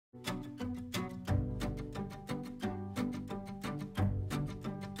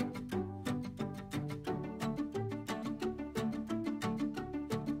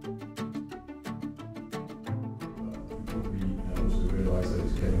realise that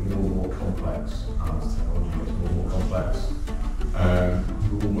it's getting more and more complex as technology gets more and more complex.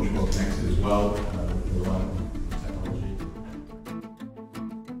 We're all much more connected as well. We're relying on technology.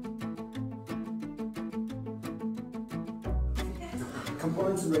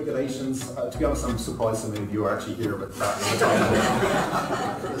 Compliance and regulations, to be honest, I'm surprised so many of you are actually here with that.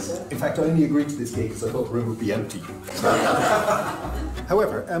 In fact, I only agreed to this gig because I thought the room would be empty.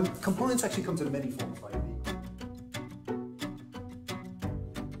 However, compliance actually comes in many forms, right?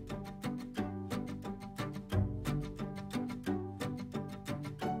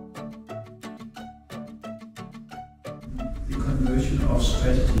 The conversion of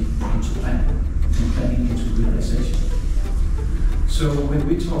strategy into planning, and planning into realization. So when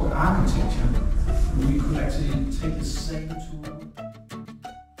we talk architecture, we could actually take the same tool.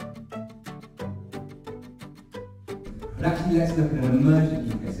 But actually, let's look at an emergent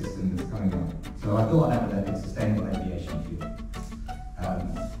ecosystem that's coming on. So I thought I'd have a look at sustainable aviation fuel.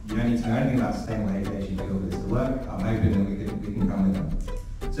 You don't need to know anything about sustainable aviation fuel for this to work. I'm hoping that we can come with them.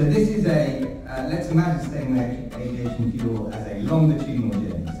 So this is let's imagine sustainable aviation fuel as a longitudinal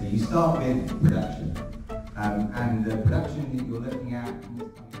journey. So you start with production. And the production that you're looking at.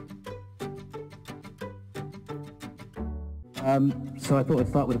 So I thought I'd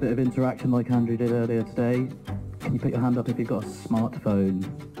start with a bit of interaction like Andrew did earlier today. Can you put your hand up if you've got a smartphone?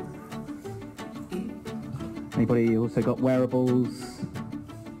 Anybody also got wearables?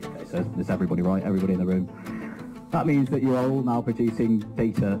 Okay, so it's everybody, right? Everybody in the room. That means that you're all now producing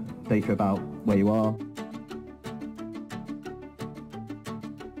data about where you are,